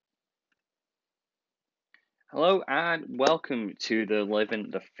Hello and welcome to the Living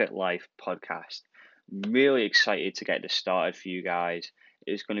the Fit Life podcast. Really excited to get this started for you guys.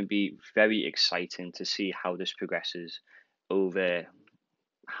 It's going to be very exciting to see how this progresses over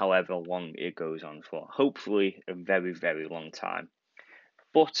however long it goes on for. Hopefully, a very, very long time.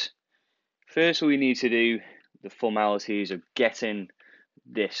 But first, we need to do the formalities of getting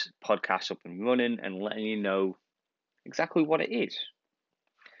this podcast up and running and letting you know exactly what it is.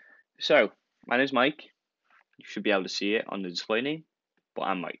 So, my name is Mike. You should be able to see it on the display name, but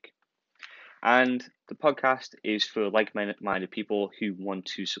I'm Mike. And the podcast is for like minded people who want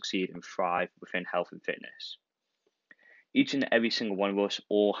to succeed and thrive within health and fitness. Each and every single one of us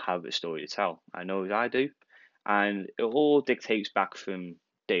all have a story to tell. I know as I do. And it all dictates back from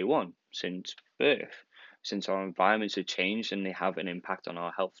day one, since birth, since our environments have changed and they have an impact on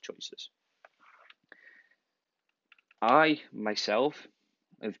our health choices. I myself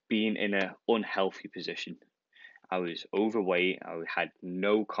have been in an unhealthy position. I was overweight, I had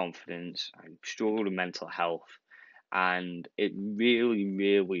no confidence, I struggled with mental health, and it really,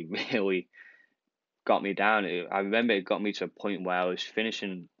 really, really got me down. I remember it got me to a point where I was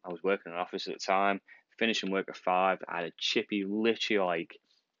working in an office at the time, finishing work at 5. I had a chippy literally like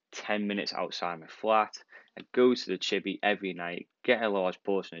 10 minutes outside my flat. I'd go to the chippy every night, get a large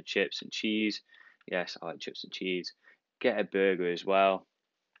portion of chips and cheese. Yes, I like chips and cheese. Get a burger as well.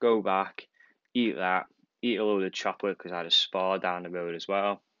 Go back, eat that, eat a load of chocolate because I had a spa down the road as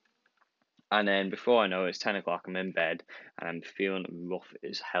well. And then before I know it, it's 10 o'clock, I'm in bed, and I'm feeling rough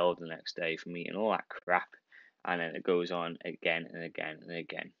as hell the next day from eating all that crap. And then it goes on again and again and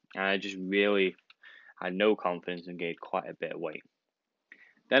again. And I just really had no confidence and gained quite a bit of weight.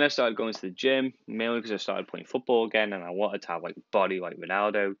 Then I started going to the gym, mainly because I started playing football again and I wanted to have like a body like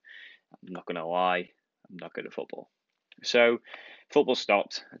Ronaldo. I'm not gonna lie, I'm not good at football. So football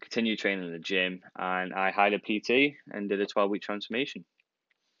stopped. I continued training in the gym and I hired a PT and did a 12-week transformation.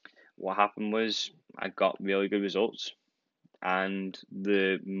 What happened was I got really good results, and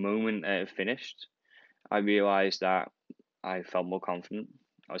the moment it finished, I realized that I felt more confident.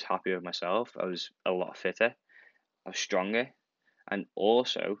 I was happier with myself. I was a lot fitter. I was stronger, and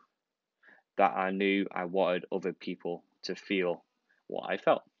also that I knew I wanted other people to feel what I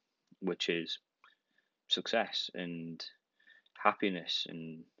felt, which is success and happiness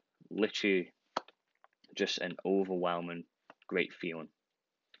and literally just an overwhelming great feeling.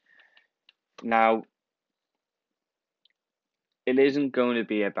 Now, it isn't going to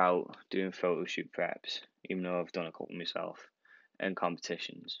be about doing photo shoot preps, even though I've done a couple myself, and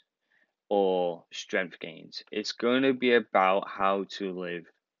competitions or strength gains. It's going to be about how to live.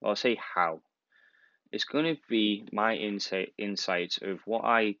 Well, I'll say how. It's going to be my insights of what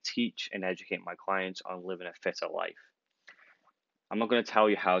I teach and educate my clients on living a fitter life. I'm not going to tell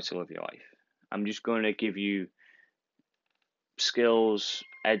you how to live your life. I'm just going to give you skills,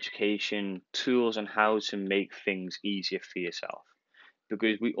 education, tools on how to make things easier for yourself.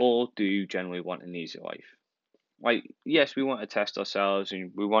 Because we all do generally want an easy life. Like, yes, we want to test ourselves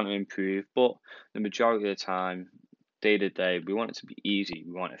and we want to improve, but the majority of the time, day to day, we want it to be easy.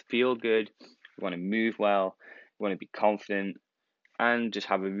 We want to feel good, we want to move well, we want to be confident, and just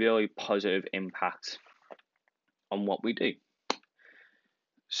have a really positive impact on what we do.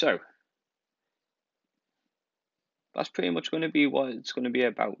 So, that's pretty much going to be what it's going to be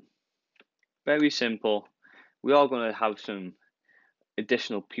about. Very simple. We are going to have some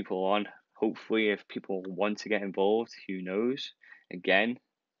additional people on. Hopefully, if people want to get involved, who knows? Again,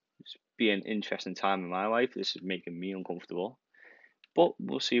 it's be an interesting time in my life. This is making me uncomfortable, but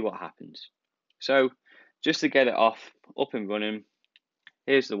we'll see what happens. So, just to get it up and running,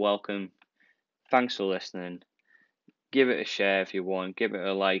 here's the welcome. Thanks for listening. Give it a share if you want. Give it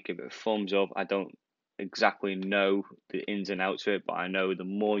a like. Give it a thumbs up. I don't exactly know the ins and outs of it, but I know the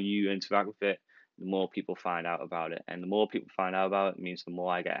more you interact with it, the more people find out about it. And the more people find out about it means the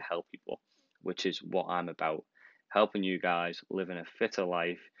more I get to help people, which is what I'm about. Helping you guys living a fitter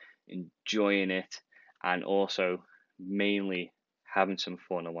life, enjoying it, and also mainly having some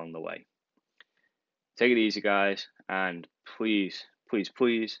fun along the way. Take it easy, guys, and please, please,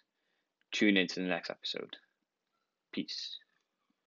 please tune into the next episode. Peace.